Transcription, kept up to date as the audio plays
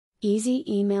Easy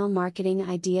email marketing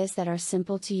ideas that are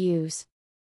simple to use.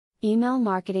 Email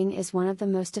marketing is one of the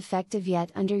most effective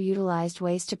yet underutilized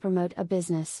ways to promote a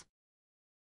business.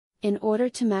 In order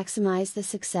to maximize the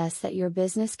success that your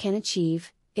business can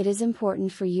achieve, it is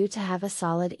important for you to have a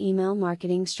solid email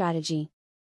marketing strategy.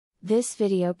 This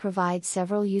video provides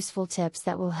several useful tips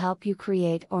that will help you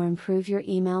create or improve your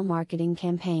email marketing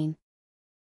campaign.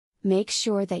 Make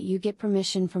sure that you get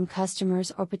permission from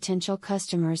customers or potential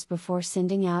customers before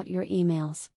sending out your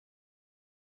emails.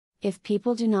 If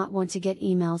people do not want to get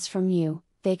emails from you,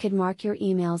 they could mark your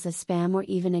emails as spam or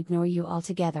even ignore you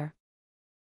altogether.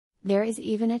 There is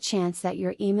even a chance that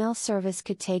your email service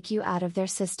could take you out of their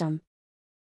system.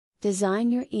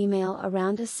 Design your email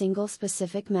around a single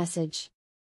specific message.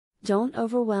 Don't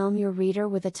overwhelm your reader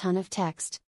with a ton of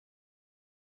text.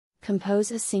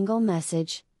 Compose a single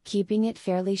message, keeping it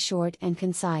fairly short and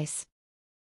concise.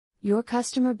 Your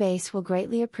customer base will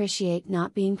greatly appreciate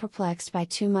not being perplexed by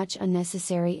too much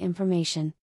unnecessary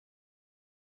information.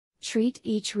 Treat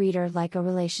each reader like a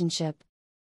relationship.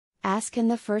 Ask in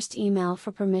the first email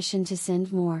for permission to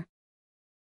send more.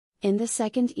 In the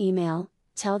second email,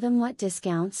 tell them what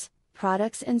discounts,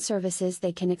 products and services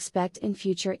they can expect in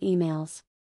future emails.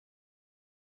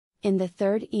 In the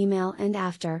third email and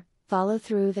after, follow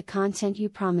through the content you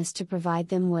promised to provide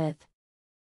them with.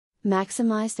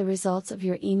 Maximize the results of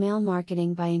your email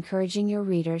marketing by encouraging your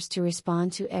readers to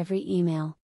respond to every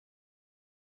email.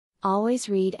 Always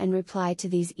read and reply to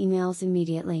these emails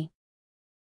immediately.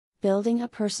 Building a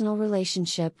personal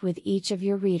relationship with each of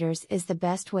your readers is the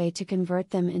best way to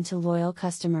convert them into loyal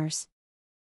customers.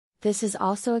 This is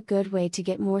also a good way to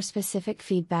get more specific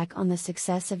feedback on the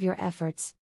success of your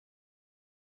efforts.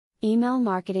 Email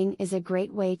marketing is a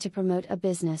great way to promote a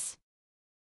business.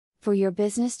 For your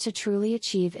business to truly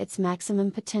achieve its maximum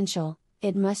potential,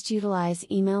 it must utilize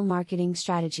email marketing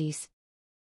strategies.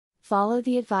 Follow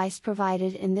the advice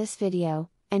provided in this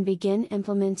video, and begin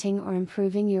implementing or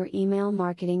improving your email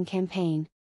marketing campaign.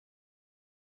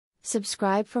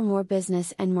 Subscribe for more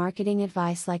business and marketing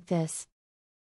advice like this.